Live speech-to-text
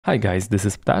Hi guys, this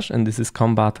is Ptash and this is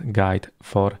Combat Guide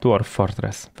for Dwarf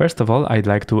Fortress. First of all, I'd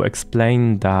like to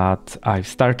explain that I've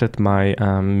started my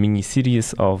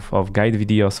mini-series of guide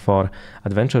videos for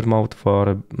Adventure Mode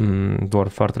for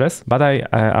Dwarf Fortress, but I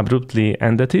abruptly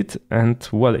ended it and,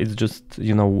 well, it's just,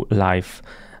 life.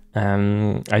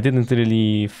 I didn't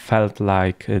really felt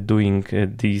like doing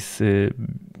these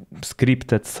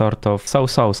scripted sort of,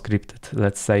 so-so scripted,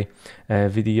 let's say,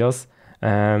 videos.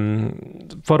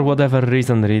 For whatever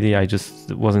reason, really, I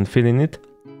just wasn't feeling it.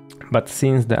 But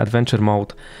since the adventure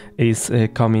mode is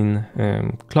coming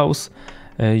close,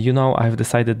 I've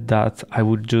decided that I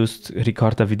would just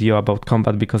record a video about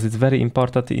combat because it's very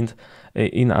important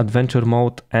in adventure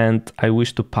mode, and I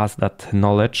wish to pass that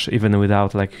knowledge even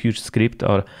without like huge script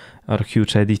or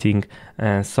huge editing.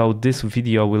 So this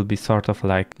video will be sort of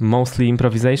like mostly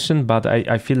improvisation, but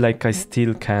I feel like I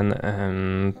still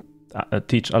can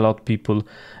teach a lot of people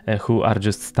who are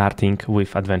just starting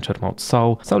with adventure mode.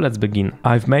 So let's begin.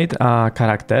 I've made a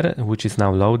character which is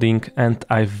now loading, and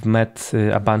I've met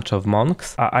a bunch of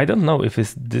monks. I don't know if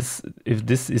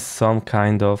this is some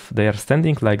kind of, they are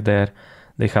standing like they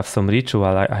have some ritual.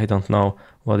 I don't know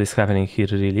what is happening here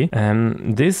really.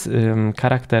 This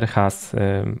character has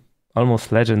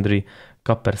almost legendary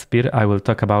copper spear. I will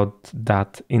talk about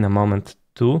that in a moment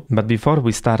too. But before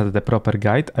we start the proper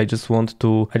guide, I just want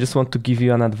to give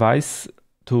you an advice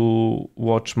to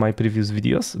watch my previous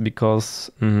videos,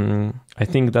 because I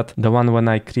think that the one when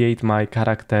I create my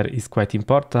character is quite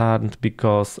important,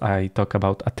 because I talk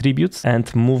about attributes,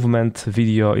 and movement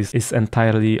video is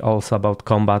entirely also about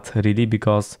combat really,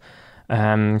 because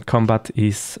combat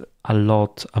is a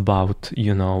lot about,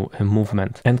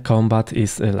 movement, and combat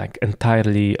is like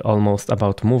entirely almost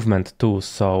about movement too.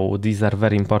 So these are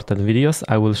very important videos.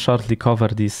 I will shortly cover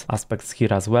these aspects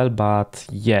here as well, but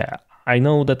yeah, I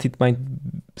know that it might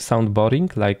sound boring,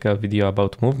 like a video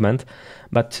about movement,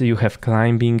 but you have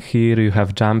climbing here, you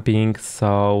have jumping,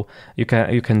 so you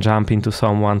can jump into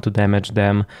someone to damage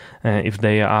them. If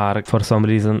they are for some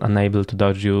reason unable to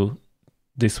dodge you,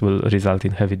 this will result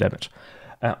in heavy damage.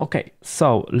 Okay,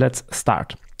 so let's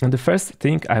start. And the first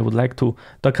thing I would like to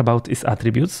talk about is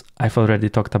attributes. I've already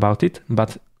talked about it,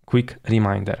 but quick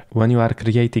reminder. When you are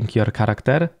creating your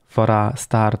character, for a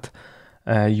start,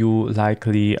 you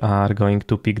likely are going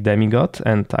to pick demigod,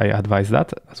 and I advise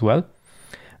that as well.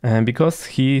 Because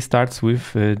he starts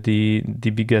with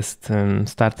the biggest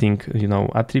starting,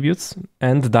 attributes,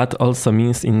 and that also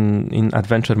means in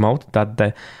adventure mode that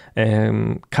the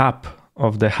cap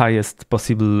of the highest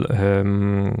possible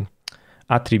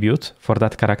attribute for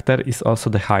that character is also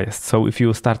the highest. So if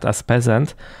you start as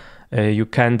peasant, you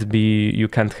can't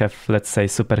have, let's say,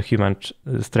 superhuman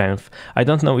strength. I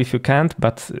don't know if you can't,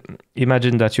 but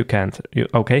imagine that you can't.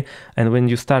 Okay, and when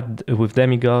you start with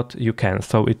demigod, you can.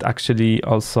 So it actually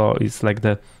also is like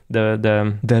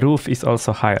the roof is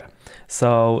also higher.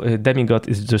 So demigod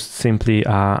is just simply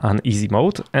an easy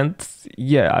mode, and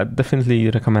yeah, I definitely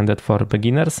recommend it for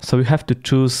beginners. So you have to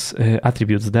choose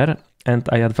attributes there, and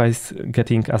I advise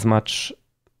getting as much,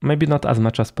 maybe not as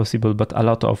much as possible, but a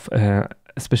lot of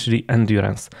especially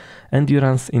endurance.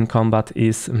 Endurance in combat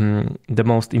is the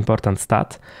most important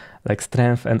stat. Like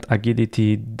strength and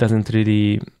agility doesn't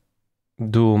really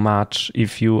do much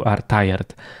if you are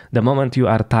tired. The moment you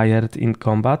are tired in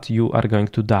combat, you are going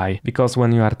to die, because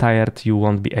when you are tired, you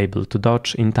won't be able to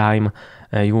dodge in time,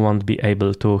 you won't be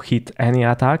able to hit any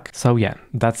attack. So yeah,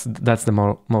 that's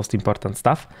the most important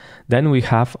stuff. Then we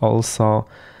have also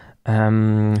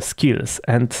skills,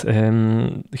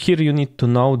 and here you need to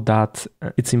know that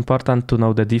it's important to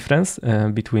know the difference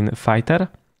between fighter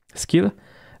skill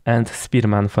and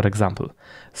spearman, for example.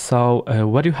 So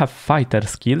where you have fighter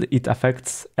skill, it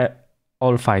affects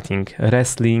all fighting,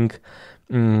 wrestling,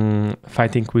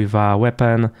 fighting with a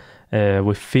weapon,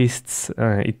 with fists.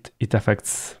 It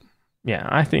affects, yeah,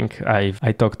 I think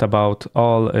I talked about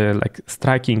all like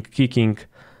striking, kicking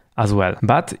as well,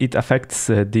 but it affects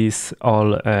these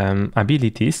all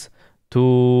abilities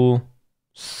to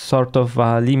sort of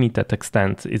a limited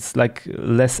extent. It's like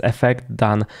less effect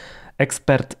than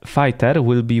expert fighter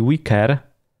will be weaker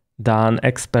than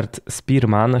expert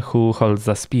spearman who holds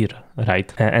a spear,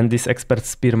 right? And this expert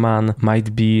spearman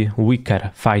might be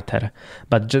weaker fighter,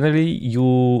 but generally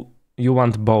you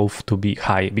want both to be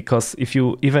high, because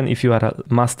even if you are a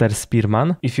master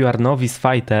spearman, if you are novice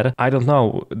fighter, I don't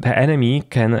know, the enemy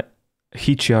can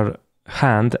hit your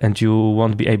hand and you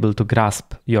won't be able to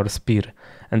grasp your spear,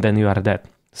 and then you are dead.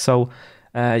 So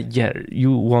yeah,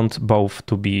 you want both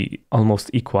to be almost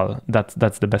equal.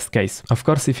 That's the best case. Of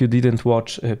course, if you didn't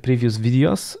watch previous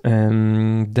videos,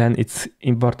 then it's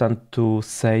important to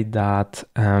say that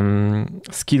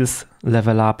skills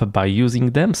level up by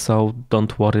using them, so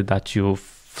don't worry that you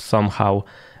somehow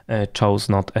chose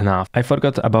not enough. I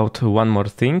forgot about one more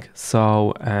thing.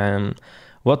 So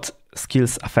what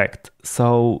skills affect?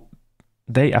 So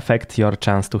they affect your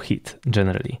chance to hit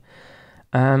generally.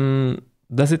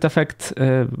 Does it affect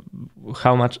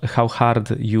how hard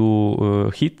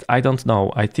you hit? I don't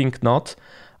know. I think not.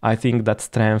 I think that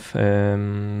strength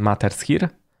matters here,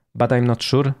 but I'm not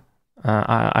sure.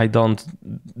 I don't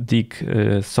dig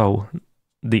so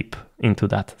deep into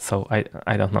that, so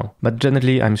I don't know. But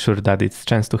generally, I'm sure that it's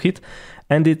chance to hit,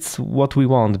 and it's what we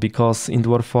want, because in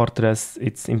Dwarf Fortress,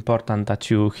 it's important that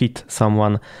you hit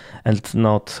someone and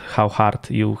not how hard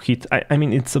you hit. I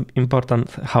mean, it's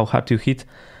important how hard you hit,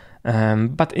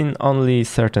 but in only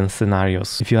certain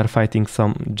scenarios. If you are fighting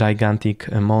some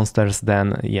gigantic monsters,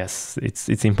 then yes,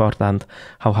 it's important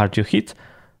how hard you hit,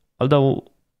 although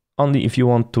only if you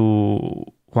want to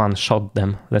one-shot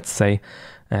them, let's say.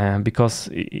 Because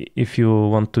if you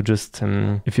want to just,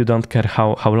 if you don't care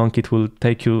how long it will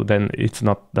take you, then it's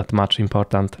not that much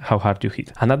important how hard you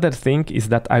hit. Another thing is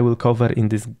that I will cover in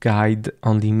this guide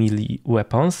only melee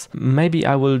weapons. Maybe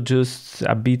I will just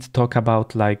a bit talk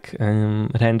about like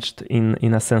ranged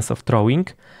in a sense of throwing,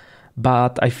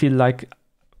 but I feel like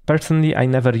personally I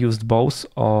never used bows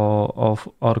or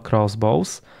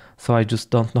crossbows, so I just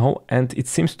don't know. And it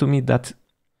seems to me that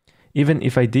even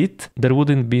if I did, there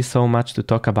wouldn't be so much to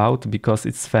talk about, because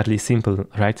it's fairly simple,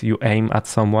 right? You aim at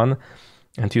someone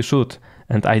and you shoot,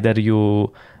 and either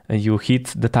you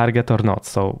hit the target or not.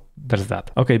 So there's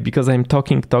that. Okay, because I'm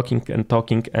talking,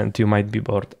 and you might be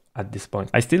bored at this point.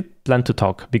 I still plan to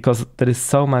talk, because there is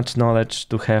so much knowledge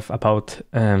to have about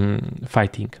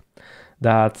fighting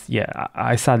that, yeah,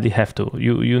 I sadly have to.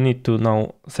 You need to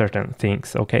know certain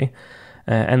things, okay?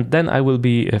 And then I will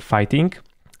be fighting.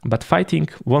 But fighting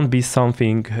won't be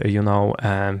something, you know,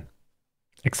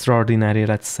 extraordinary,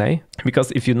 let's say. Because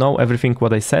if you know everything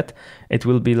what I said, it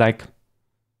will be like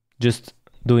just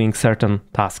doing certain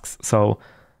tasks. So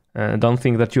don't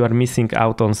think that you are missing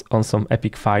out on some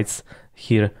epic fights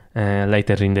here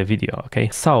later in the video, okay?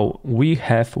 So we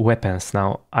have weapons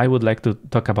now. I would like to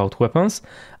talk about weapons.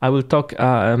 I will talk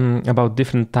about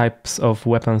different types of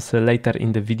weapons later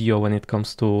in the video when it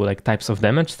comes to like types of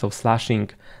damage. So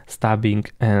slashing, stabbing,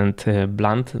 and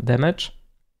blunt damage.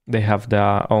 They have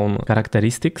their own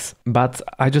characteristics, but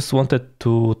I just wanted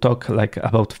to talk like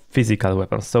about physical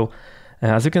weapons. So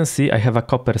as you can see, I have a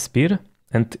copper spear,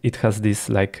 and it has this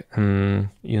like,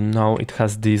 you know, it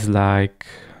has this like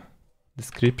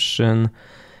description.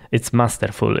 It's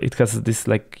masterful. It has this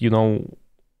like, you know,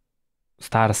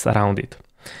 stars around it.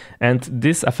 And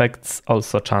this affects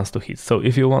also chance to hit. So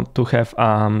if you want to have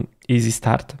easy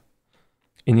start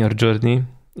in your journey,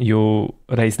 you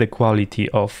raise the quality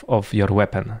of your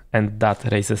weapon, and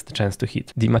that raises the chance to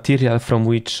hit. The material from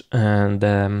which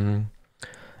the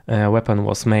weapon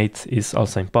was made is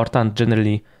also important.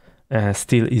 Generally,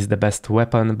 steel is the best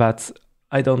weapon, but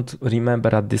I don't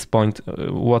remember at this point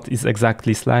what is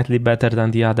exactly slightly better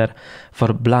than the other.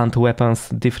 For blunt weapons,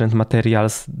 different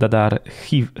materials that are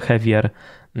heavier,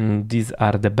 these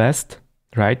are the best,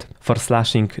 right? For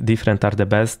slashing, different are the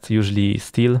best, usually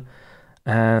steel.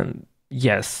 And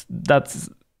yes, that's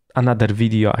another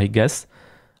video, I guess.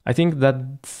 I think that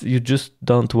you just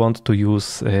don't want to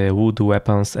use wood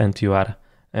weapons, and you are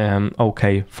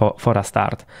okay for a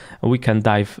start. We can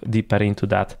dive deeper into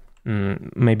that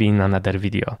maybe in another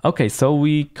video. Okay, so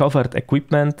we covered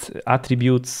equipment,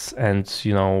 attributes, and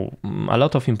you know, a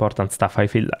lot of important stuff, I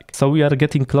feel like. So we are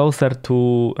getting closer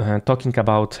to talking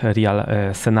about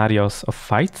real scenarios of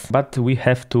fights, but we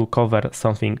have to cover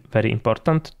something very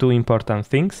important, two important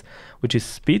things, which is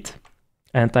speed,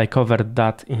 and I covered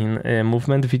that in a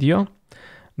movement video,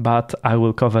 but I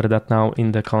will cover that now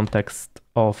in the context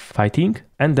of fighting.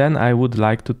 And then I would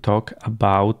like to talk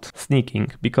about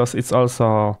sneaking, because it's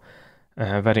also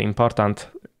very important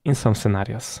in some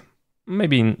scenarios.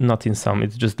 Maybe not in some,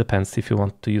 it just depends if you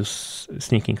want to use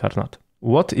sneaking or not.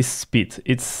 What is speed?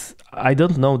 I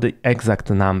don't know the exact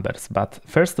numbers, but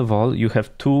first of all, you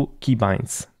have two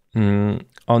keybinds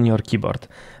on your keyboard.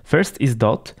 First is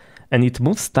dot, and it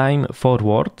moves time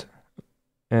forward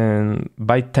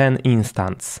by 10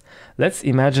 instants. Let's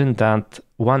imagine that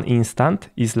one instant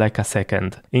is like a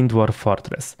second in Dwarf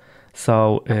Fortress.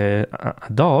 So a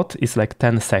dot is like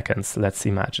 10 seconds, let's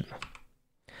imagine.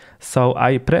 So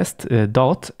I pressed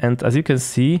dot, and as you can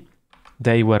see,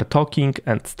 they were talking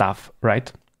and stuff,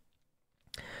 right?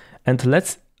 And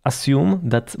let's assume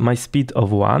that my speed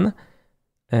of 1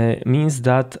 means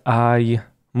that I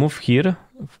move here,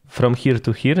 from here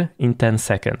to here in 10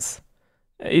 seconds.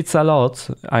 It's a lot,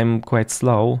 I'm quite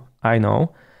slow, I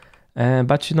know,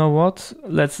 but you know what,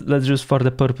 let's just for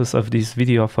the purpose of this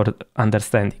video for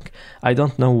understanding. I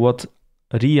don't know what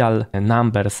real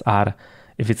numbers are,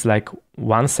 if it's like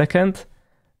 1 second,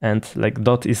 and like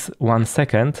dot is 1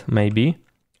 second maybe,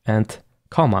 and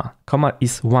comma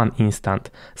is 1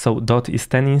 instant. So dot is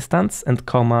 10 instants and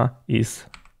comma is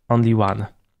only 1.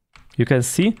 You can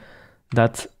see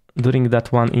that during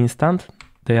that 1 instant,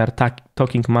 they are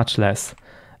talking much less.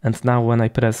 And now when I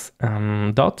press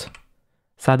dot,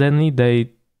 suddenly they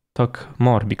talk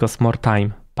more because more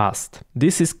time passed.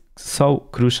 This is so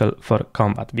crucial for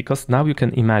combat because now you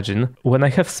can imagine when I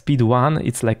have speed 1,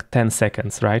 it's like 10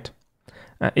 seconds, right?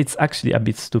 It's actually a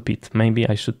bit stupid. Maybe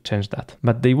I should change that.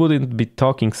 But they wouldn't be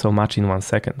talking so much in 1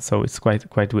 second, so it's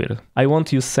quite weird. I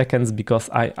won't use seconds because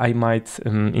I might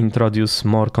introduce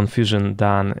more confusion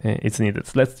than it's needed.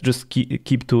 Let's just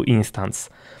keep to instants.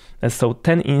 So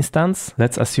 10 instants,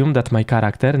 let's assume that my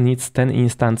character needs 10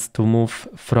 instants to move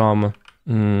from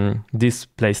this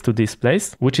place to this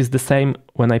place, which is the same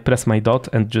when I press my dot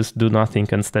and just do nothing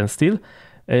and stand still.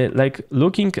 Like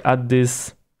looking at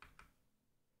this,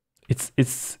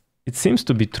 it seems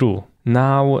to be true.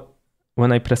 Now,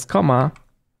 when I press comma,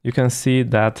 you can see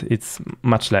that it's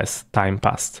much less time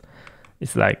passed.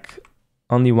 It's like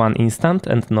only 1 instant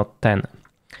and not 10.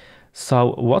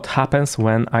 So what happens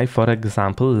when I, for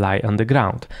example, lie on the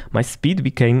ground? My speed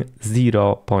became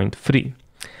 0.3.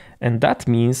 And that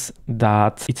means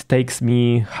that it takes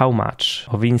me how much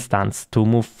of instants to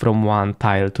move from one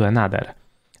tile to another?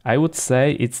 I would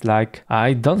say it's like,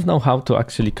 I don't know how to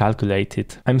actually calculate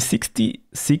it. I'm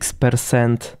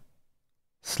 66%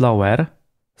 slower.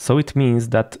 So it means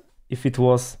that if it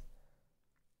was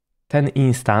 10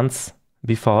 instants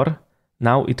before,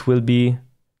 now it will be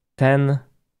 10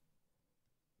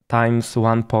 times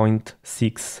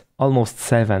 1.6, almost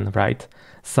 7, right?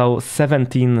 So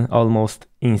 17 almost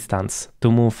instants to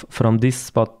move from this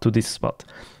spot to this spot.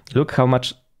 Look how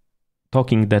much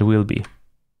talking there will be.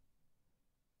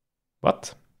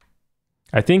 What?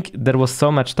 I think there was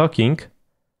so much talking.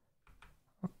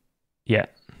 Yeah.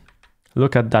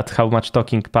 Look at that, how much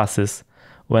talking passes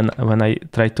when I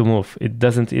try to move. It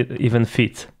doesn't even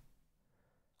fit.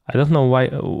 I don't know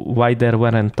why there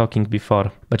weren't talking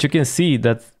before, but you can see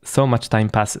that so much time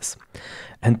passes.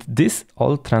 And this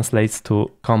all translates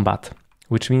to combat,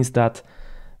 which means that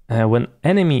when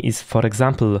enemy is, for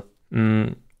example,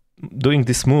 doing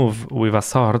this move with a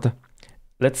sword,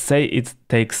 let's say it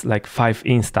takes like 5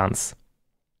 instants,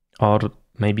 or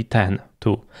maybe 10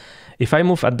 too. If I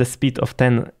move at the speed of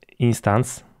 10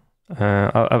 instants,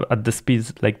 at the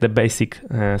speed, like the basic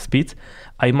speed,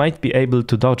 I might be able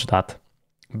to dodge that.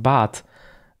 But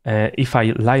if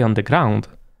I lie on the ground,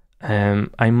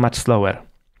 I'm much slower.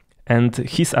 And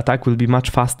his attack will be much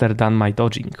faster than my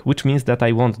dodging, which means that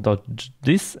I won't dodge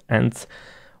this. And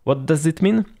what does it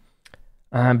mean?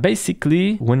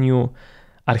 Basically, when you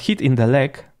are hit in the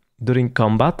leg during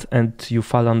combat and you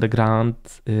fall on the ground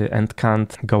and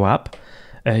can't go up,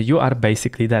 you are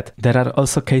basically dead. There are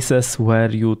also cases where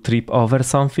you trip over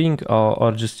something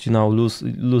or just, you know,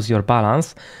 lose your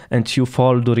balance and you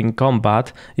fall during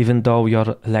combat even though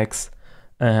your legs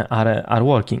are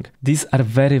working. These are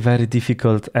very, very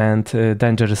difficult and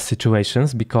dangerous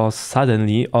situations because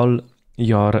suddenly all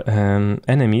your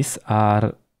enemies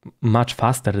are much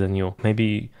faster than you.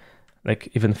 Maybe like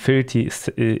even 30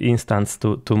 instants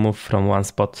to move from one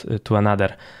spot to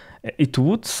another. It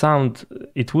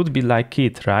would be like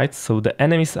it, right? So the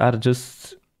enemies are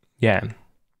just, yeah,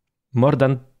 more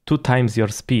than 2 times your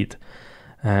speed,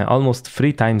 almost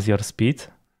 3 times your speed,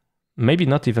 maybe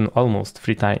not even almost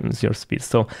 3 times your speed.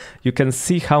 So you can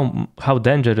see how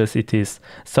dangerous it is.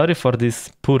 Sorry for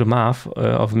this poor math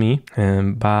of me,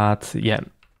 but yeah,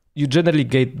 you generally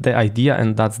get the idea,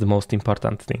 and that's the most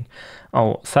important thing.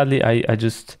 Oh, sadly, I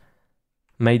just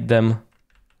made them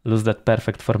lose that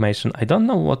perfect formation. I don't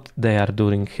know what they are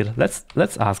doing here.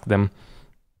 Let's ask them.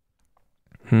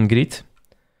 Grit,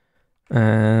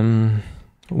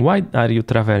 why are you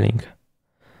traveling?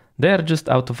 They are just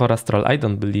out for a stroll. I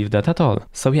don't believe that at all.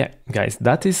 So yeah, guys,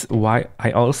 that is why I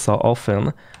also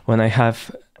often, when I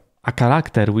have a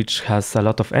character which has a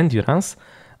lot of endurance,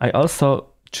 I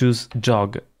also choose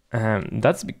jog.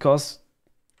 That's because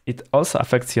it also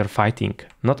affects your fighting,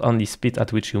 not only speed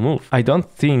at which you move. I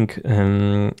don't think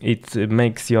it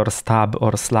makes your stab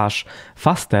or slash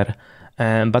faster,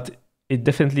 but it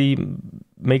definitely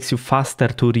makes you faster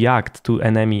to react to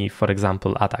enemy, for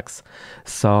example, attacks.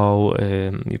 So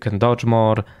you can dodge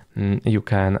more, you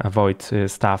can avoid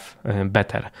stuff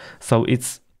better. So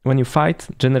it's when you fight,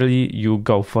 generally you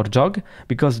go for jog,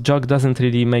 because jog doesn't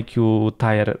really make you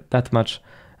tire that much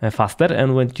faster.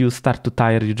 And when you start to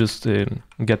tire, you just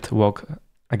get walk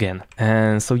again.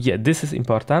 And so yeah, this is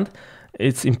important.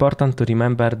 It's important to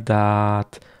remember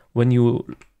that when you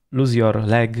lose your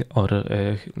leg or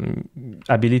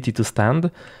ability to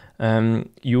stand,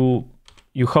 you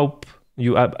hope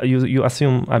you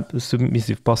assume a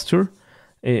submissive posture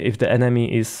if the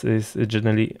enemy is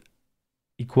generally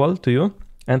equal to you,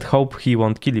 and hope he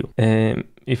won't kill you.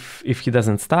 If he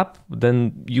doesn't stop,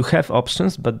 then you have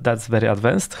options, but that's very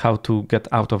advanced how to get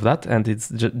out of that, and it's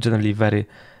generally very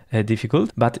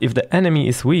difficult. But if the enemy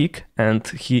is weak and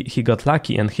he got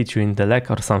lucky and hit you in the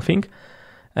leg or something,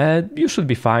 you should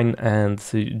be fine and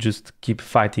just keep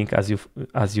fighting as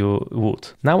you would.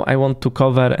 Now I want to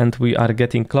cover, and we are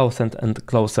getting closer and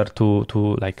closer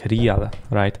to like real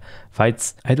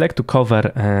fights. I'd like to cover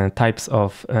types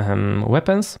of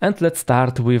weapons, and let's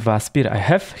start with a spear I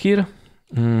have here.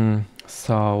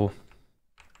 So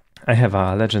I have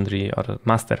a legendary or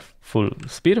masterful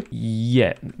spear.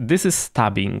 Yeah, this is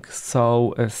stabbing.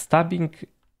 So stabbing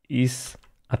is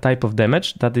a type of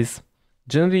damage that is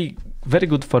generally very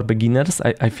good for beginners,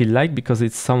 I feel like, because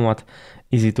it's somewhat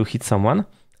easy to hit someone.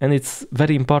 And it's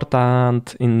very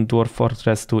important in Dwarf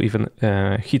Fortress to even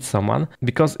hit someone,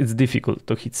 because it's difficult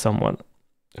to hit someone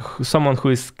who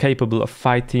is capable of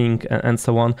fighting and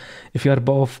so on. If you are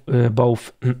both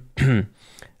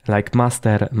like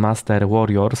master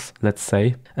warriors, let's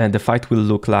say, and the fight will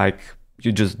look like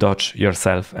you just dodge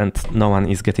yourself and no one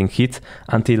is getting hit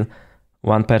until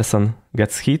one person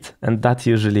gets hit, and that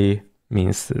usually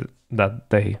means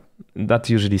that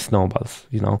usually snowballs,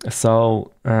 you know.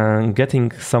 So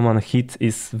getting someone hit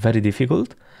is very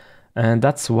difficult, and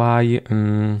that's why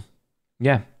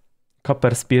yeah,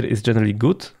 copper spear is generally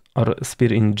good, or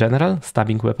spear in general,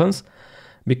 stabbing weapons,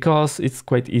 because it's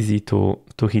quite easy to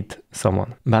hit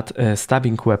someone. But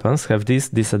stabbing weapons have this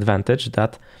disadvantage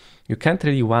that you can't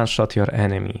really one-shot your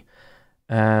enemy.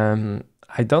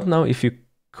 I don't know if you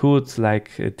could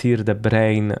like tear the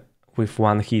brain with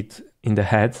one hit in the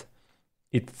head.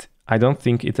 I don't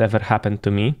think it ever happened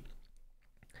to me.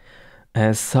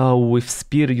 So with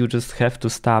spear you just have to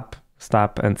stab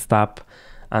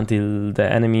until the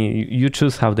enemy, you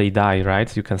choose how they die,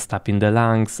 right? You can stab in the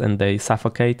lungs and they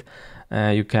suffocate.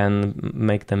 You can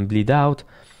make them bleed out.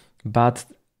 But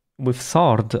with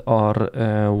sword or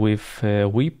with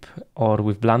whip or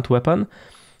with blunt weapon,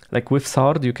 like with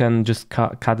sword you can just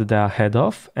cut the head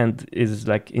off and it's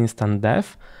like instant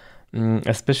death.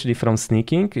 Especially from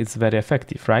sneaking, it's very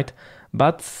effective, right?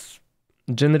 But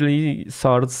generally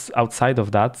swords outside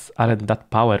of that aren't that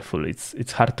powerful.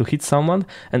 It's hard to hit someone,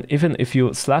 and even if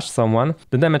you slash someone,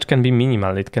 the damage can be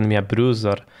minimal. It can be a bruise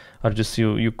or just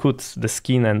you cut the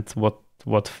skin, and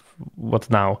what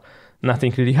now?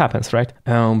 Nothing really happens, right?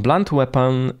 Blunt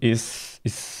weapon is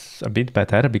a bit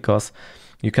better because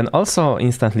you can also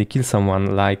instantly kill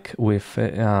someone. Like with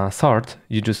a sword,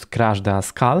 you just crush the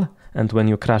skull. And when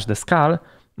you crush the skull,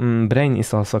 brain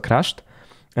is also crushed.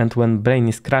 And when brain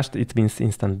is crushed, it means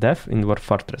instant death in Dwarf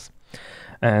Fortress.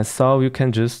 So you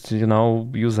can just,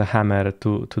 use a hammer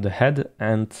to the head,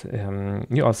 and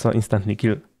you also instantly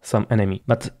kill some enemy.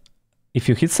 But if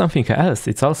you hit something else,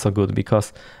 it's also good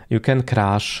because you can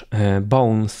crush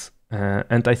bones.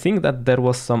 And I think that there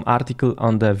was some article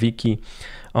on the wiki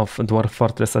of Dwarf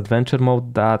Fortress Adventure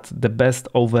Mode that the best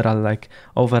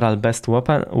overall best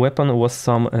weapon was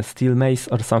some steel mace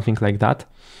or something like that,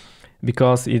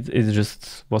 because it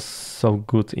just was so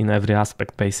good in every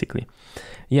aspect basically.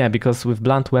 Yeah, because with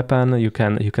blunt weapon you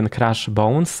can crush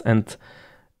bones, and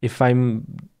if I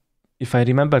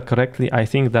remember correctly, I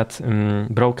think that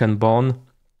broken bone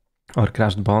or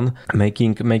crushed bone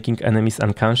making enemies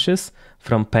unconscious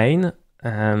from pain.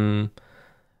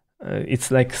 It's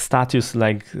like status,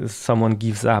 like someone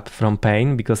gives up from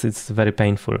pain because it's very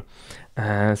painful.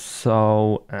 Yeah,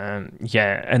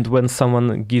 and when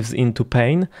someone gives into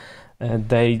pain,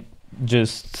 they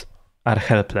just are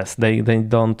helpless. They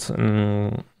don't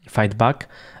fight back,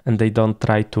 and they don't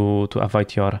try to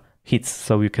avoid your hits,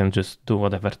 so you can just do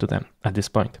whatever to them at this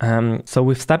point. So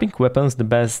with stabbing weapons, the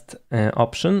best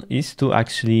option is to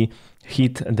actually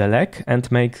hit the leg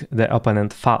and make the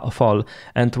opponent fall.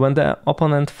 And when the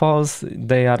opponent falls,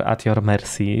 they are at your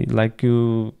mercy. Like,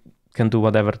 you can do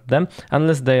whatever to them,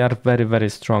 unless they are very, very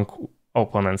strong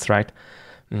opponents, right?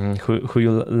 Who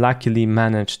you luckily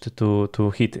managed to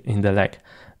hit in the leg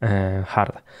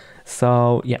hard.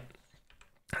 So yeah.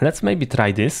 Let's maybe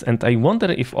try this, and I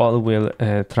wonder if all will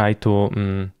try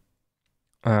to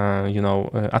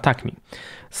attack me.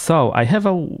 So I have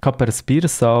a copper spear,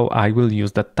 so I will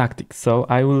use that tactic. So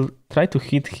I will try to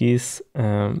hit his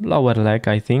lower leg,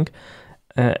 I think.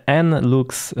 N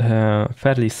looks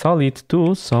fairly solid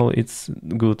too, so it's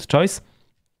good choice.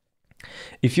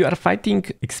 If you are fighting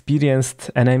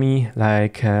experienced enemy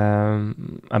like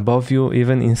above you,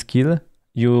 even in skill,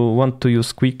 you want to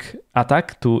use quick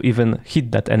attack to even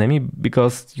hit that enemy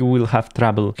because you will have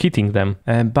trouble hitting them.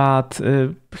 But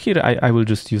here I will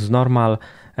just use normal.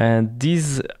 And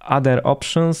these other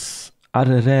options are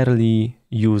rarely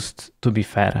used, to be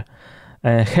fair.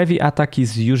 Heavy attack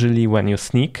is usually when you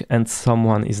sneak and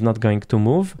someone is not going to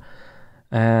move.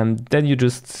 And then you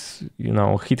just,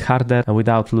 hit harder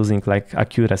without losing like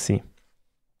accuracy.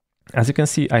 As you can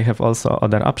see, I have also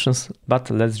other options, but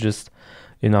let's just,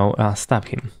 stab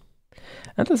him.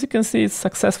 And as you can see, it's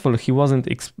successful. He wasn't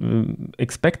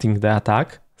expecting the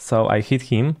attack, so I hit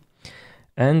him.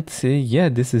 And yeah,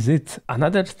 this is it.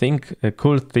 Another thing, a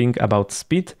cool thing about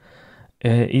speed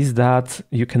is that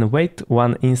you can wait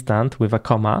one instant with a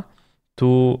comma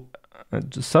to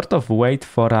sort of wait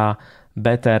for a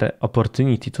better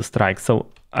opportunity to strike. So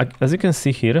as you can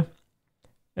see here,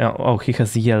 oh, he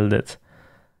has yielded.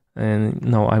 And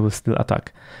no, I will still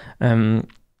attack.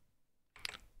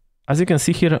 As you can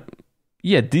see here,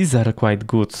 yeah, these are quite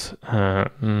good.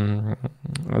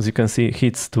 As you can see,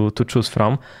 hits to choose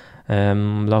from.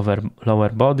 Lower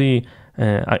body,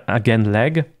 again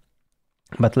leg.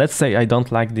 But let's say I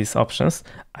don't like these options.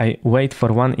 I wait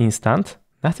for one instant.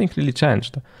 Nothing really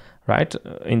changed, right?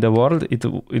 In the world, it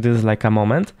is like a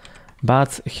moment.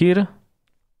 But here,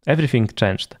 everything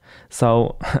changed.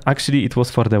 So actually, it was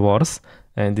for the worse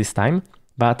this time.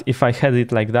 But if I had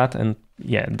it like that, and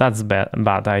yeah, that's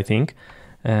bad, I think.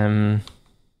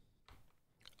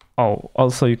 Oh,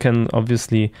 also you can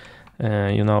obviously,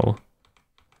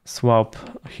 swap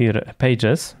here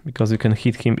pages because you can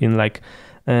hit him in like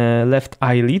left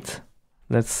eyelid.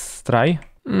 Let's try.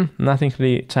 Nothing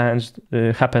really changed,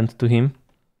 happened to him.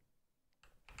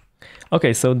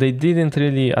 Okay, so they didn't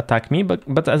really attack me,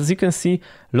 but as you can see,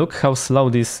 look how slow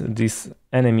this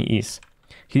enemy is.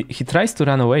 He tries to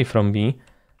run away from me,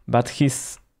 but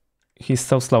he's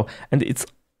so slow. And it's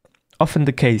often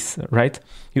the case, right?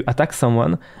 You attack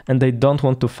someone and they don't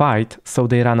want to fight, so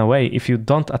they run away. If you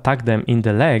don't attack them in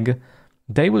the leg,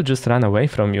 they will just run away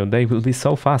from you. They will be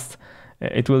so fast.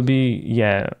 It will be,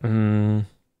 yeah,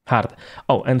 hard.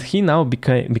 Oh, and he now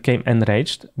became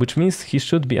enraged, which means he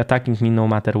should be attacking me no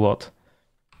matter what.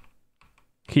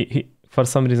 He for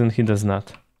some reason, he does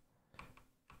not.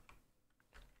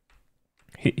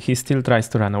 He still tries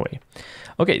to run away.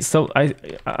 Okay, so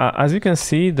as you can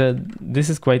see, this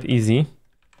is quite easy.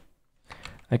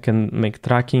 I can make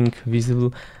tracking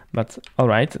visible, but all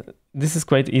right, this is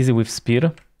quite easy with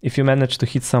spear. If you manage to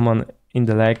hit someone in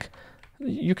the leg,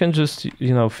 you can just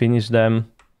finish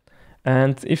them.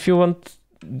 And if you want,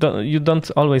 you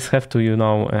don't always have to you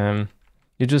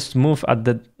just move at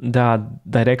the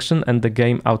direction, and the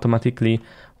game automatically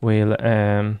will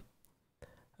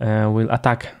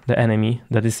attack the enemy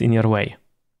that is in your way.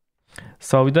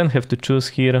 So we don't have to choose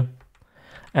here,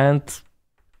 and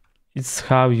it's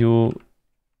how you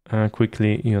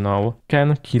quickly,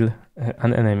 can kill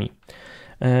an enemy.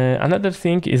 Another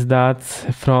thing is that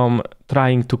from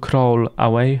trying to crawl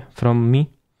away from me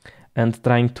and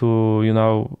trying to,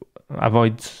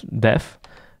 avoid death,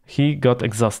 he got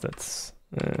exhausted.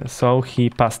 So he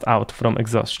passed out from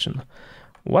exhaustion.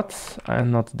 What?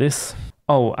 Not this.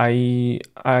 Oh, I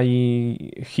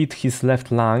hit his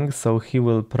left lung, so he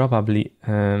will probably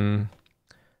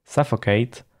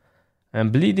suffocate.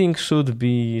 And bleeding should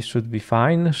be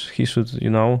fine. He should,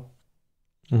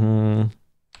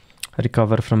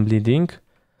 recover from bleeding.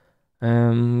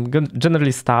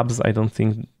 Generally, stabs, I don't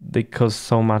think they cause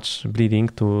so much bleeding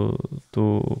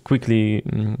to quickly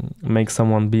make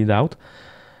someone bleed out.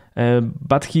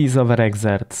 But he is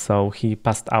overexerted, so he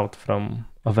passed out from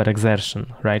overexertion,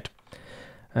 right?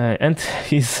 And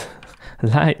he's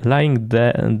lying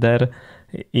there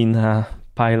in a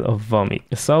pile of vomit.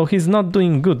 So he's not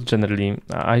doing good generally.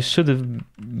 I should have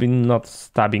been not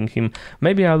stabbing him.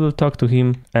 Maybe I will talk to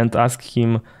him and ask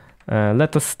him,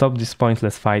 let us stop this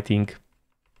pointless fighting.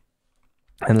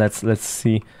 And let's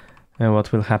see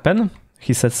what will happen.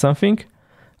 He said something.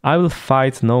 I will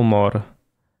fight no more.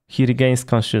 He regains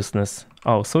consciousness.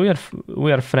 Oh, so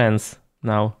we are friends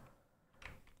now.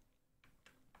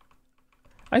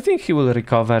 I think he will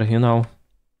recover,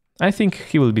 I think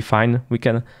he will be fine. We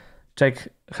can check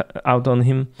out on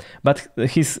him, but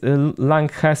his lung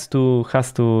has to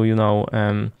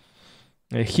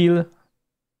heal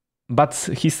but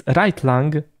his right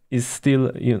lung is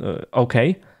still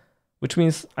okay, which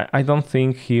means I don't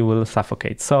think he will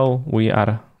suffocate. So we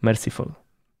are merciful.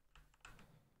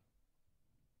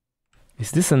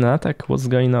 Is this an attack? What's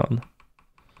going on?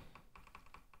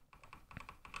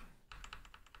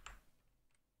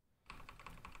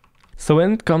 So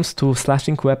when it comes to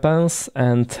slashing weapons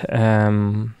and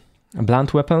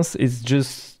blunt weapons, it's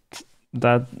just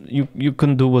that you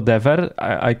can do whatever.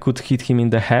 I could hit him in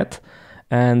the head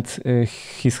and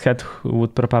his head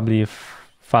would probably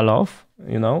fall off,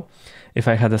 you know, if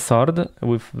I had a sword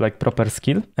with like proper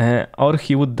skill, or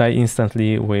he would die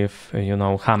instantly with, you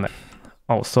know, hammer.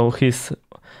 Oh, so his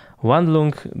one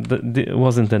lung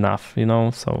wasn't enough, you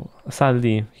know, so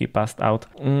sadly he passed out.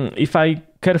 If I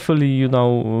carefully, you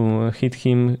know, hit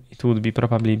him, it would be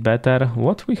probably better.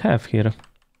 What we have here?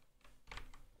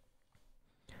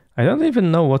 I don't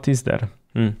even know what is there.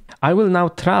 I will now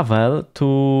travel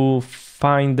to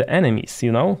find the enemies,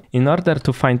 you know? In order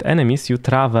to find enemies, you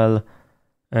travel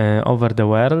over the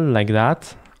world like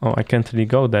that. Oh, I can't really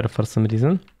go there for some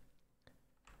reason.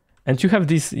 And you have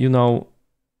this, you know,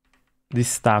 this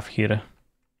stuff here.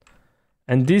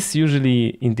 And this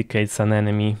usually indicates an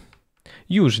enemy.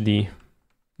 Usually,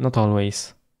 not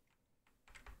always.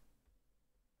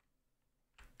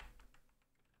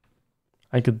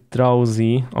 I get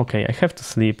drowsy. Okay, I have to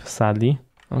sleep, sadly.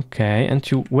 Okay,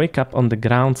 and you wake up on the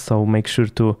ground, so make sure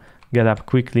to get up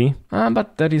quickly.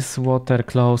 But there is water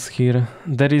close here.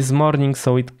 There is morning,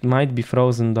 so it might be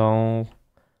frozen though.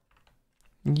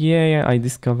 Yeah, I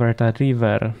discovered a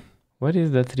river. Where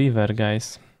is that river,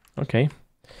 guys? Okay.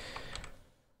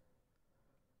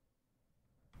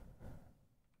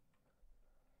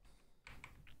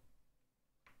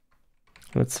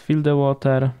 Let's fill the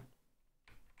water.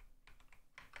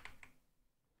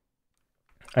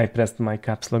 I pressed my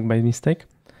caps lock by mistake.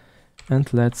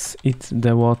 And let's eat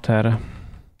the water.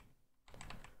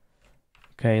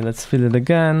 Okay, let's fill it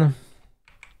again.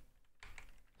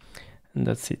 And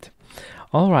that's it.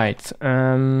 All right.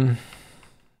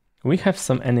 We have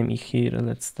some enemy here.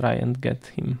 Let's try and get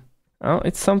him. Oh,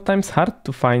 it's sometimes hard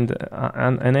to find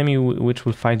an enemy which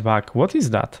will fight back. What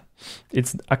is that?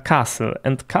 It's a castle,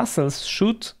 and castles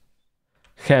should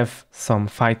have some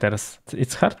fighters.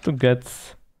 It's hard to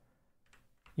get...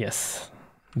 Yes,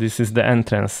 this is the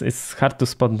entrance. It's hard to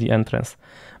spot the entrance.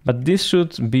 But this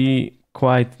should be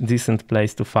quite decent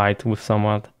place to fight with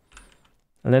someone.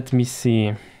 Let me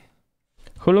see.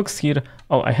 Who looks here?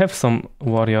 Oh, I have some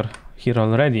warrior here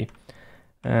already.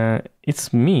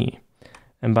 It's me.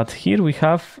 But here we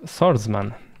have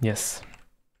swordsman. Yes.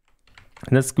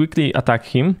 Let's quickly attack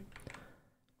him.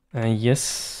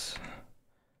 Yes.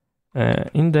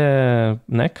 In the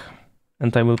neck.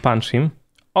 And I will punch him.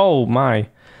 Oh my.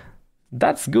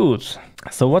 That's good.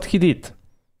 So what he did?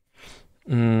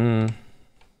 I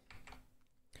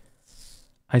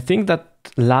think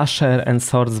that Lasher and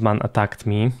Swordsman attacked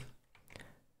me.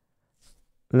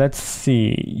 Let's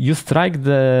see. You strike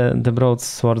the broad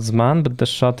swordsman, but the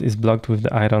shot is blocked with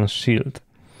the iron shield.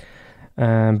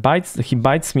 He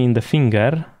bites me in the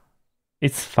finger.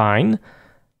 It's fine.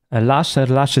 Lasher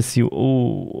lashes you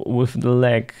with the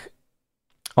leg.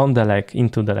 On the leg,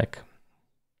 into the leg.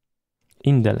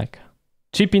 In the leg.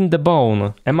 Chip in the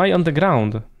bone. Am I on the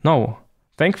ground? No.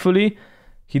 Thankfully,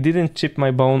 he didn't chip my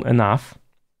bone enough.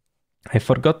 I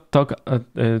forgot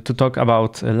to talk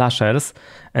about lashers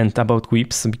and about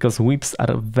whips, because whips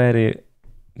are very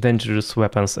dangerous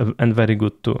weapons and very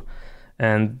good too.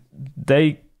 And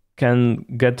they can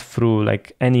get through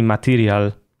like any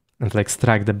material and like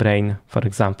strike the brain, for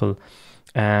example,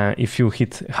 if you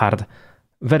hit hard.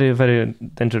 Very, very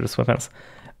dangerous weapons.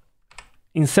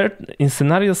 In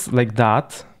scenarios like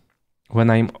that, when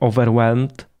I'm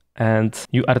overwhelmed and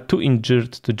you are too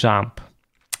injured to jump,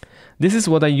 this is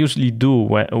what I usually do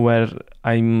where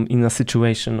I'm in a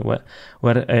situation where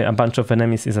a bunch of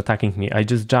enemies is attacking me. I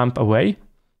just jump away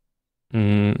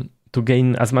to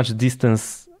gain as much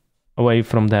distance away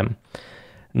from them.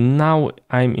 Now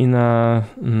I'm in a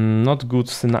not good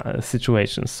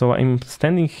situation. So I'm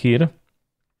standing here.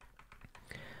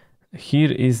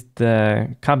 Here is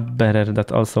the cupbearer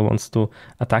that also wants to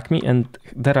attack me, and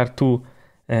there are two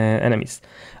enemies.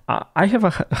 I have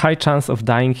a high chance of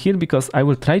dying here because I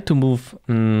will try to move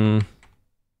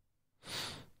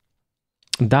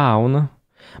down,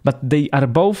 but they are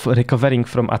both recovering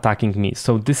from attacking me.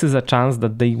 So this is a chance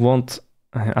that they won't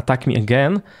attack me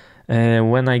again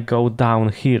when I go down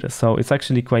here. So it's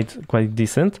actually quite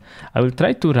decent. I will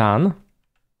try to run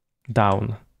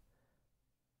down.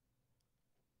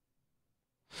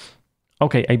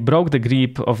 Okay, I broke the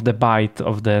grip of the bite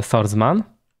of the swordsman,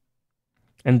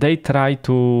 and they try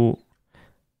to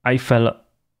I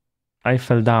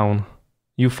fell down.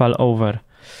 You fell over.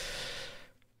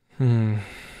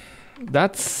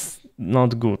 That's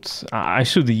not good. I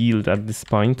should yield at this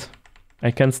point.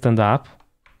 I can't stand up.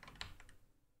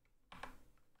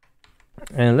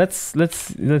 And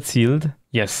let's yield.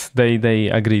 Yes, they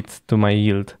agreed to my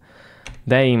yield.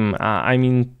 Damn, I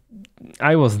mean,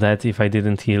 I was dead if I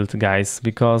didn't yield, guys,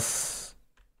 because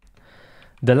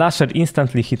the lasher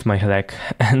instantly hit my leg,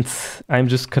 and I'm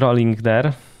just crawling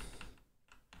there.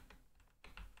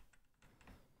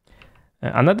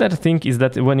 Another thing is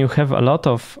that when you have a lot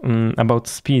of about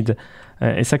speed,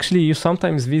 it's actually you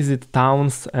sometimes visit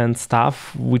towns and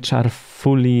stuff which are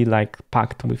fully like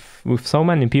packed with so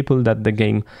many people that the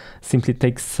game simply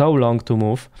takes so long to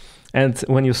move. And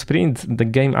when you sprint, the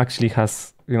game actually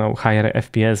has, you know, higher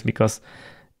FPS because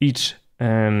each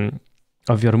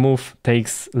of your move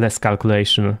takes less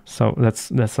calculation. So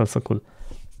that's also cool.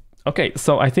 Okay,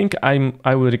 so I think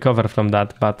I will recover from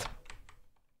that, but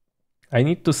I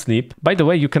need to sleep. By the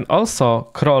way, you can also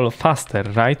crawl faster,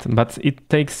 right? But it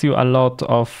takes you a lot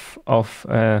of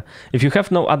if you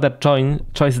have no other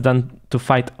choice than to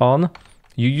fight on,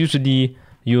 you usually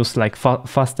use like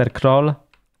faster crawl,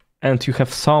 and you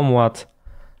have somewhat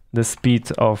the speed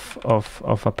of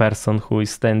a person who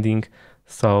is standing.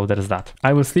 So there's that.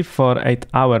 I will sleep for 8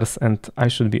 hours and I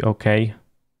should be okay.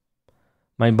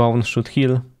 My bone should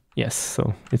heal. Yes,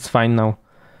 so it's fine now.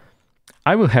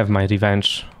 I will have my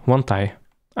revenge, won't I?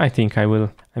 I think I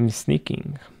will. I'm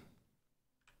sneaking.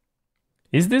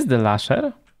 Is this the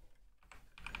lasher?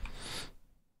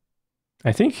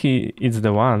 I think it's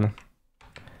the one.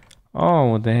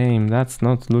 Oh, damn, that's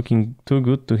not looking too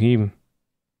good to him.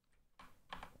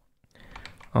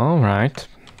 Alright.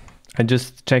 I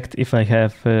just checked if I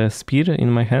have a spear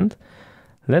in my hand.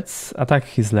 Let's attack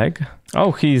his leg.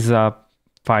 Oh, he's a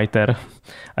fighter.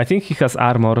 I think he has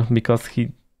armor because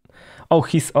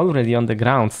he's already on the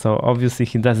ground, so obviously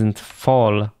he doesn't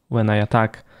fall when I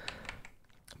attack.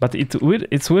 But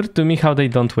it's weird to me how they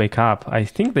don't wake up. I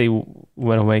think they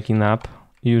were waking up,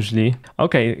 usually.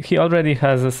 Okay, he already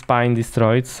has a spine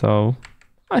destroyed, so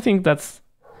I think that's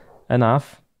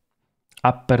enough.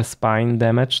 Upper spine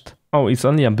damaged. Oh, it's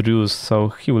only a bruise, so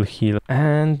he will heal.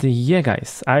 And yeah,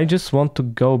 guys, I just want to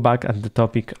go back at the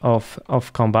topic of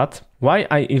combat. Why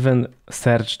I even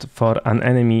searched for an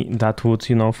enemy that would,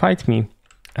 you know, fight me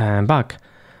back.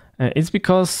 It's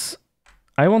because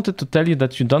I wanted to tell you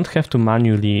that you don't have to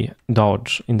manually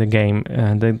dodge in the game.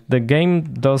 The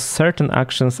game does certain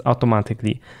actions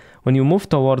automatically. When you move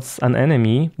towards an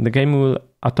enemy, the game will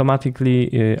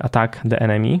automatically attack the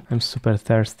enemy. I'm super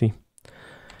thirsty.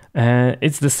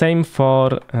 It's the same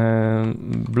for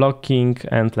blocking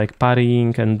and like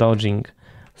parrying and dodging.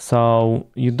 So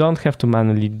you don't have to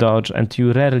manually dodge, and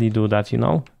you rarely do that, you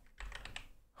know?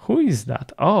 Who is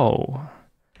that? Oh,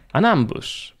 an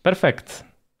ambush. Perfect.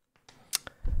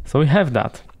 So we have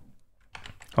that.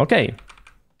 Okay.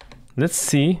 Let's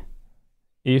see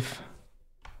if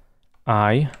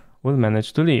I will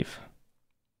manage to live.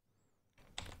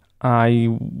 I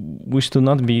wish to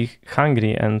not be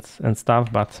hungry and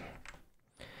stuff, but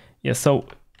yeah, so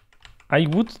I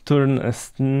would turn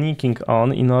sneaking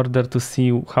on in order to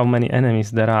see how many enemies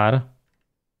there are.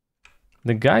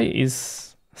 The guy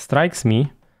strikes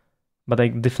me, but I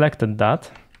deflected that.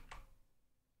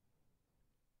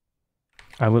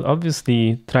 I will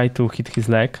obviously try to hit his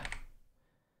leg,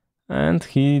 and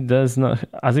he does not.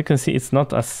 As you can see, it's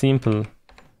not as simple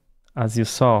as you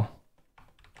saw.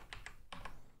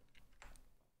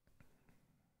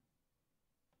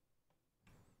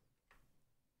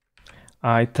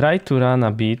 I try to run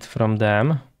a bit from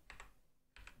them.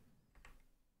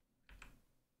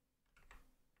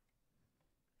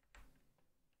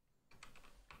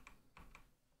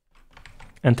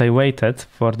 And I waited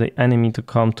for the enemy to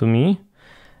come to me.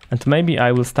 And maybe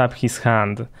I will stab his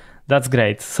hand. That's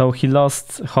great. So he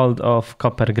lost hold of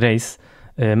Copper Grace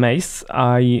mace.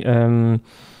 I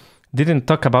didn't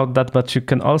talk about that, but you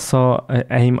can also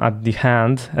aim at the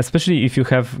hand, especially if you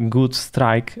have good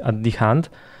strike at the hand.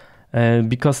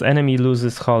 Because enemy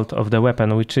loses hold of the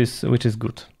weapon, which is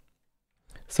good.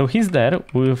 So he's there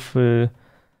with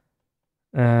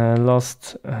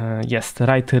lost. Yes, the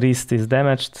right wrist is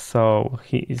damaged, so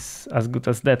he is as good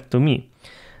as dead to me.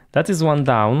 That is one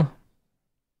down.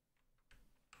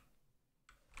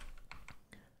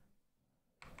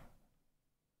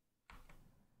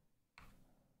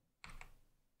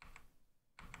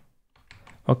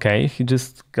 Okay, he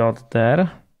just got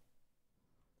there.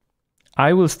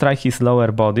 I will strike his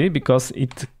lower body because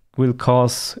it will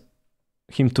cause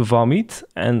him to vomit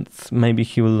and maybe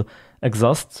he will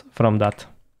exhaust from that.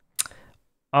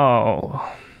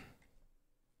 Oh.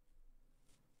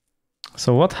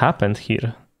 So what happened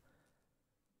here?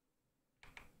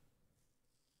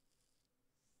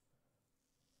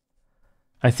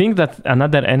 I think that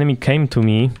another enemy came to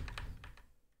me.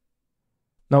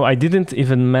 No, I didn't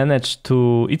even manage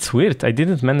to... It's weird. I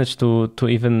didn't manage to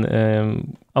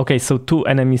even... Okay, so 2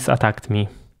 enemies attacked me.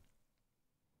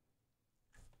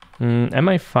 Am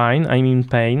I fine? I'm in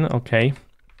pain. Okay.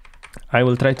 I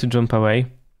will try to jump away.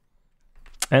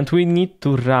 And we need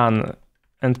to run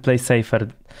and play safer.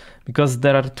 Because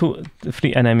there are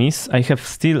 3 enemies. I have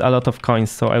still a lot of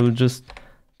coins, so I will just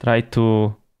try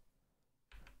to...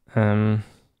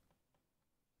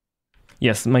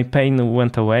 Yes, my pain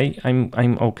went away.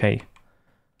 I'm okay.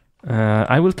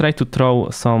 I will try to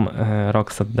throw some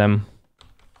rocks at them.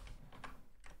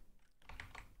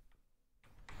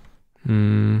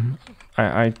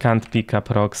 I can't pick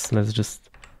up rocks. Let's just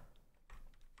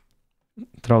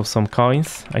throw some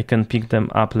coins. I can pick them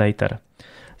up later.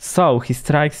 So he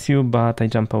strikes you, but I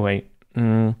jump away.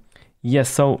 Yes,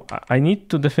 so I need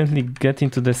to definitely get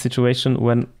into the situation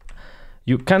when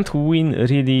you can't win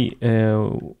really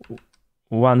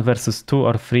 1 versus 2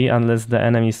 or 3 unless the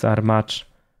enemies are much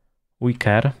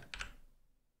weaker.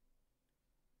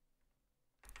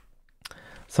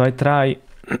 So I try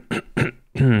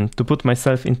to put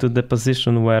myself into the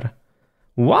position where...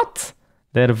 What?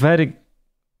 They are very,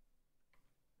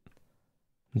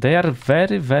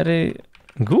 very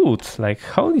good. Like,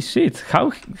 holy shit. How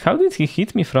did he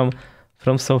hit me from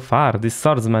so far? This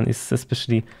swordsman is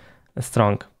especially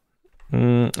strong.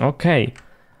 Okay.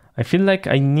 I feel like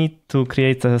I need to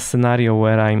create a scenario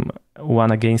where I'm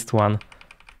 1 against 1.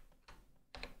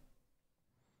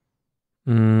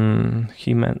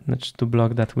 He managed to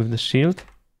block that with the shield.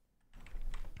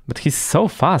 But he's so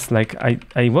fast, like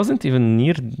I wasn't even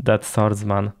near that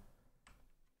swordsman.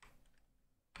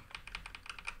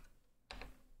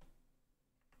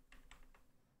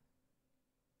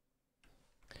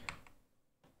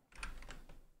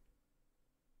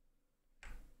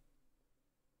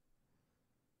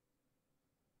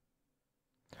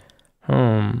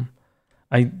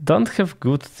 I don't have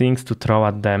good things to throw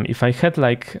at them. If I had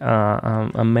like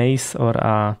a mace or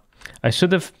a... I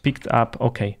should have picked up...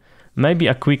 Okay, maybe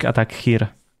a quick attack here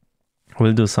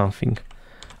will do something.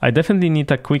 I definitely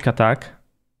need a quick attack.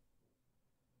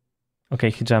 Okay,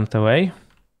 he jumped away.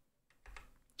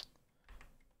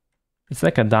 It's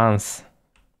like a dance.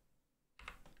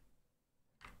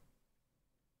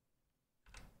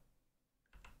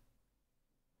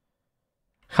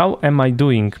 How am I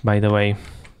doing, by the way?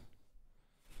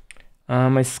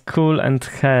 My skull and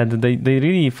head, they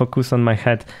really focus on my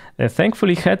head.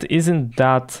 Thankfully, head isn't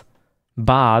that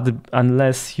bad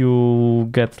unless you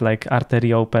get like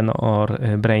artery open or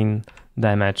brain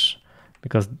damage,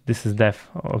 because this is death,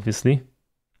 obviously.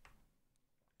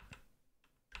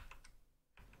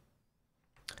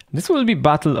 This will be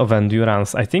battle of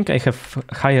endurance. I think I have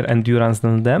higher endurance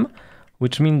than them,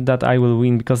 which means that I will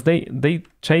win because they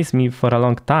chase me for a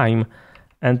long time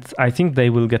and I think they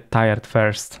will get tired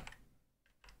first.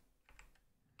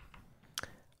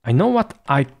 I know what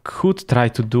I could try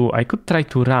to do. I could try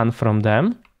to run from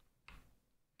them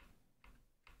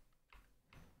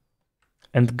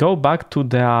and go back to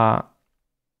the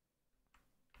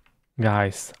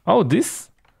guys. Oh,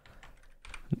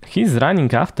 he's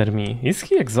running after me. Is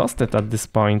he exhausted at this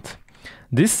point?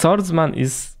 This swordsman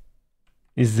is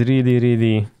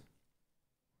really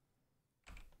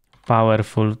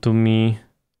powerful to me.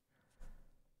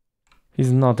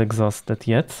 He's not exhausted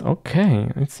yet. Okay,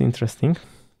 it's interesting.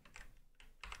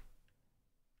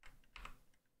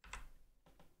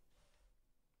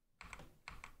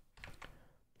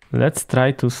 Let's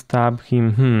try to stab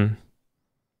him.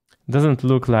 Doesn't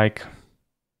look like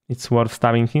it's worth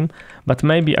stabbing him, but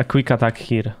maybe a quick attack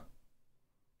here.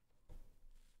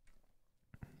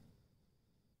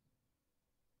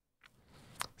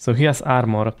 So he has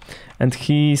armor and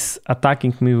he's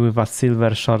attacking me with a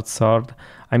silver short sword.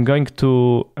 I'm going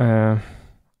to...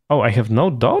 Oh, I have no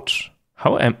dodge?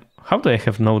 How do I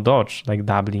have no dodge, like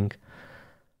doubling?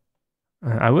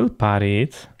 I will parry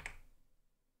it.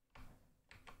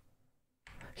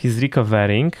 He's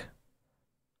recovering.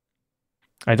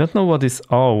 I don't know what is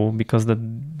O because the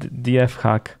DF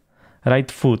hack.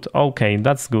 Right foot. Okay,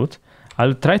 that's good.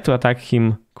 I'll try to attack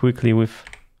him quickly with...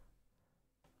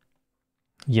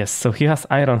 Yes, so he has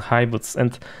iron high boots,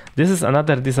 and this is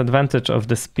another disadvantage of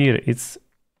the spear. It's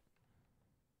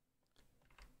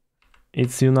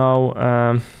you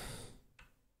know,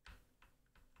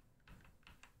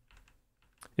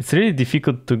 it's really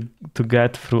difficult to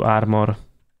get through armor.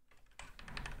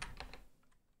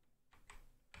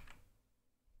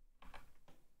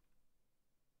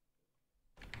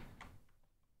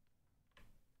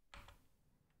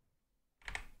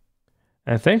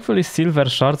 And thankfully silver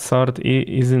short sword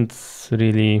isn't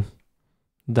really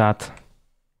that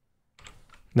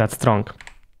strong.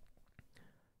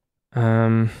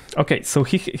 Okay, so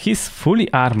he's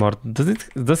fully armored.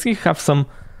 Does he have some...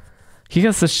 He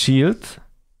has a shield,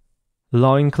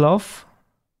 loincloth,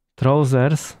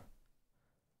 trousers,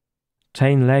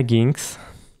 chain leggings,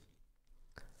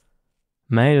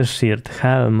 mail shield,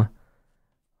 helm.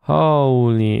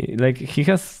 Holy, like he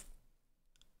has...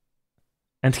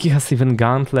 And he has even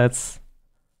gauntlets.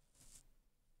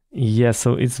 Yeah,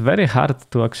 so it's very hard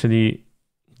to actually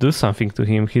do something to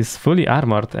him. He's fully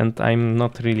armored and I'm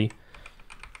not really...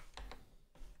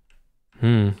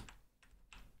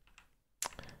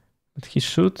 But he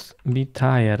should be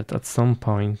tired at some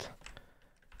point.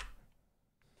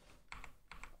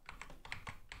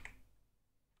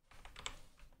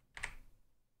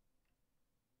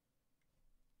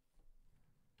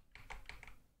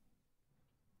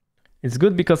 It's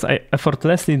good because I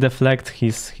effortlessly deflect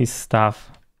his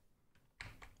stuff.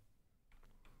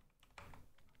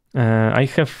 I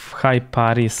have high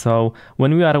parry, so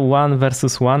when we are 1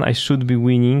 versus 1, I should be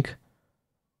winning.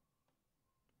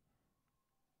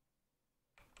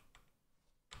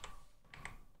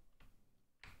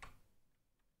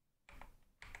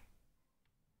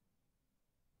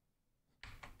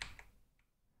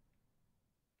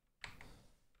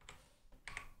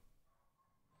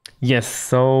 Yes,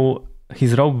 so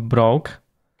his rope broke.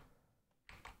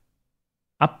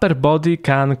 Upper body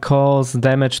can cause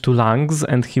damage to lungs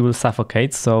and he will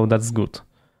suffocate, so that's good.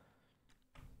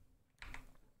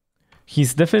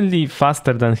 He's definitely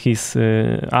faster than his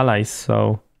allies,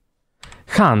 so...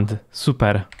 Hand,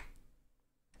 super.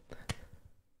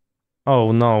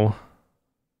 Oh no.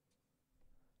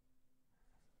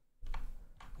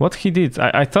 What he did?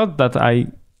 I thought that I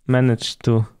managed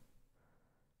to...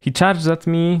 He charged at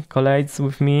me, collides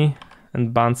with me,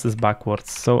 and bounces backwards.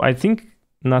 So I think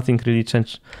nothing really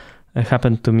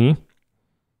happened to me.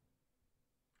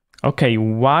 Okay,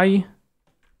 why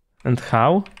and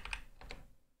how?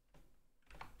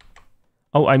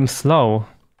 Oh, I'm slow.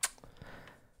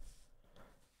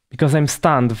 Because I'm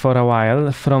stunned for a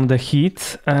while from the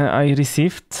heat I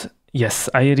received. Yes,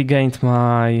 I regained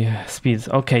my speed.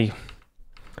 Okay.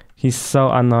 He's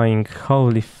so annoying.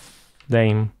 Holy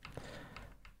damn.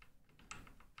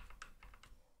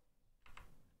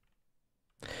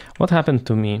 What happened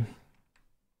to me?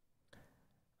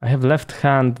 I have left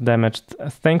hand damaged.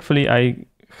 Thankfully, I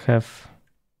have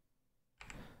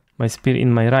my spear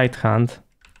in my right hand.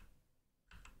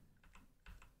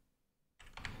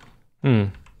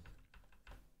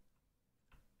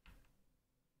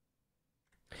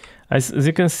 As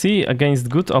you can see, against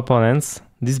good opponents,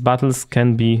 these battles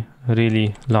can be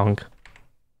really long.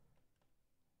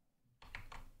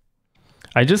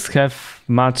 I just have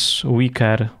much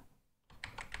weaker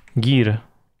gear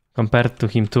compared to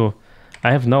him too.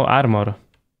 I have no armor.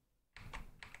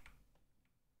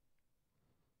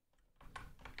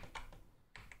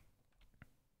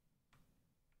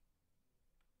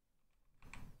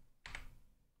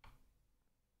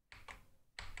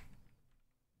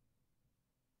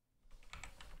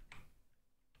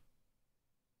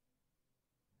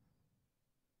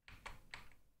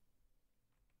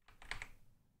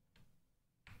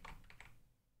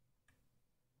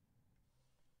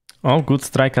 Oh, good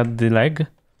strike at the leg.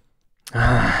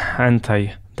 And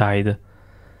I died.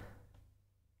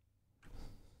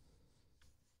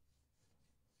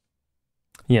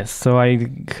 Yes, so I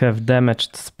have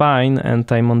damaged spine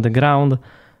and I'm on the ground,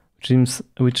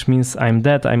 which means I'm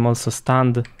dead. I'm also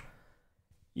stunned.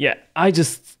 Yeah, I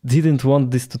just didn't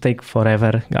want this to take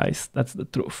forever, guys. That's the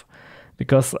truth.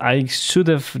 Because I should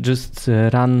have just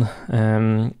run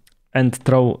and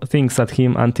throw things at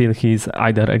him until he's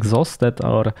either exhausted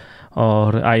or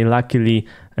I luckily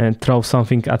throw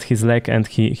something at his leg and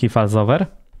he falls over.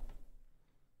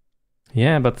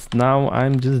 Yeah, but now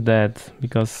I'm just dead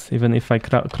because even if I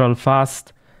crawl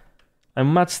fast,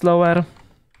 I'm much slower.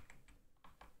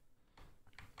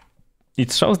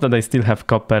 It shows that I still have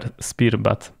copper spear,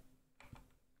 but...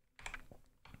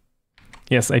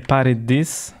 Yes, I parried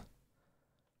this.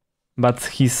 But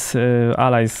his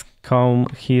allies come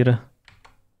here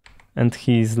and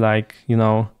he's like, you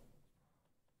know...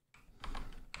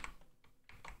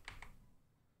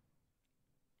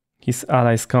 His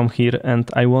allies come here and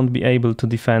I won't be able to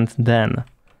defend then.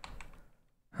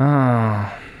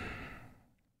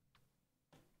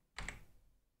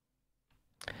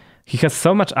 He has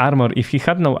so much armor. If he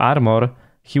had no armor,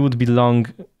 he would be long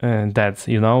dead,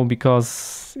 you know,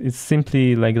 because it's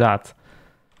simply like that.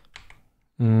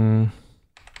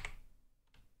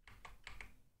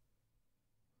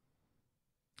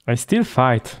 I still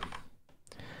fight.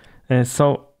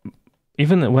 So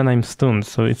even when I'm stunned,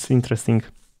 so it's interesting.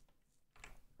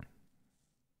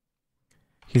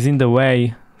 He's in the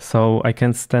way, so I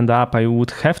can't stand up. I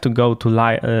would have to go to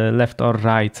left or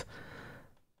right.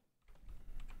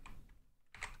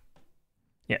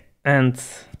 Yeah, and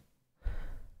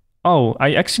oh,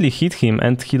 I actually hit him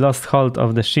and he lost hold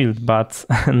of the shield, but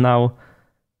now...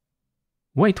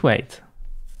 Wait.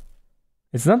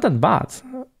 It's not that bad.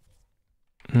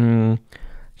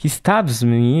 He stabs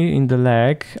me in the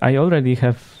leg. I already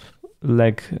have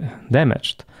leg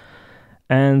damaged.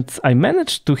 And I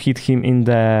managed to hit him in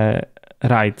the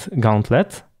right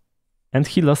gauntlet. And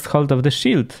he lost hold of the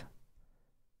shield.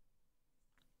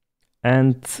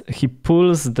 And he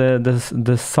pulls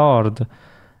the sword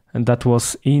that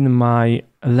was in my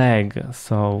leg.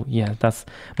 So yeah,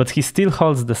 but he still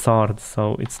holds the sword,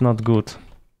 so it's not good.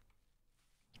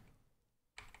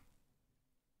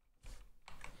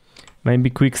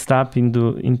 Maybe quick stab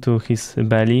into his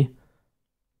belly.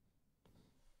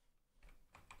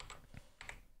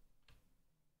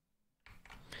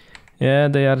 Yeah,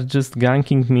 they are just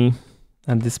ganking me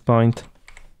at this point.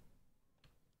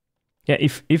 Yeah,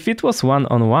 if it was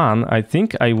one-on-one, I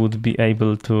think I would be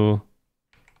able to...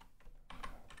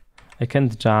 I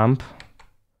can't jump.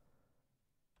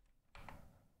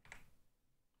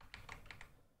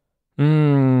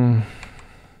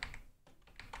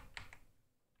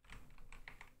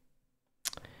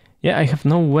 Yeah, I have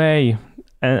no way.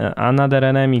 Another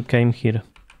enemy came here.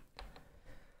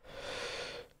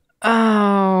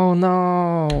 Oh,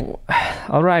 no.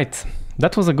 All right.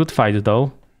 That was a good fight,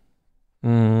 though.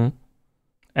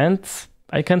 And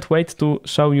I can't wait to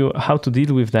show you how to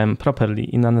deal with them properly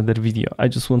in another video. I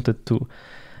just wanted to...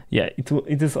 Yeah,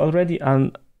 it is already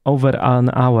over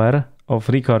an hour of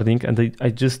recording, and I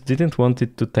just didn't want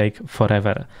it to take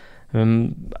forever.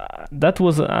 That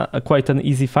was quite an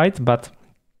easy fight, but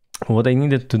what I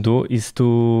needed to do is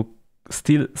to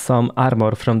steal some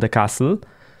armor from the castle,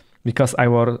 because I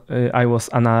was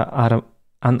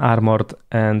unarmored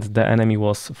and the enemy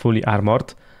was fully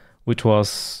armored, which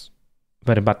was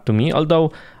very bad to me.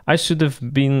 Although I should have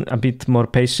been a bit more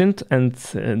patient, and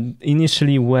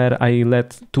initially where I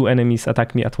let two enemies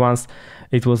attack me at once,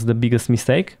 it was the biggest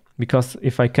mistake, because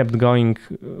if I kept going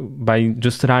by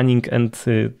just running and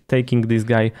taking this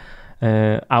guy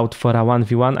out for a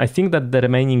 1v1, I think that the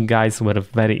remaining guys were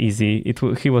very easy.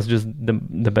 He was just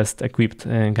the best equipped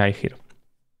guy here.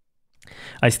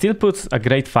 I still put a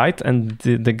great fight, and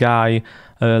the guy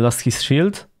lost his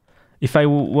shield. If I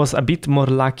was a bit more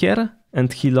luckier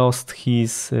and he lost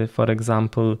his, for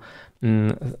example,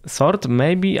 sword,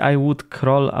 maybe I would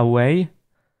crawl away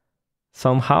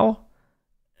somehow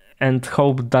and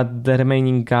hope that the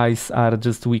remaining guys are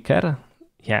just weaker.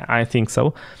 Yeah, I think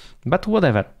so. But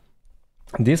whatever.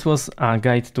 This was a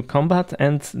guide to combat,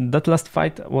 and that last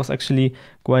fight was actually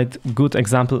quite good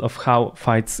example of how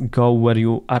fights go where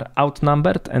you are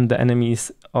outnumbered and the enemy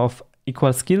is of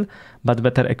equal skill but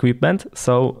better equipment.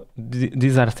 So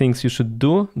these are things you should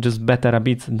do, just better a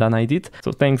bit than I did.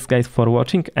 So thanks guys for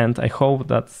watching, and I hope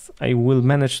that I will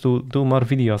manage to do more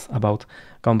videos about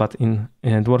combat in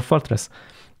Dwarf Fortress,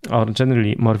 or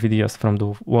generally more videos from the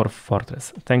Dwarf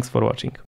Fortress. Thanks for watching.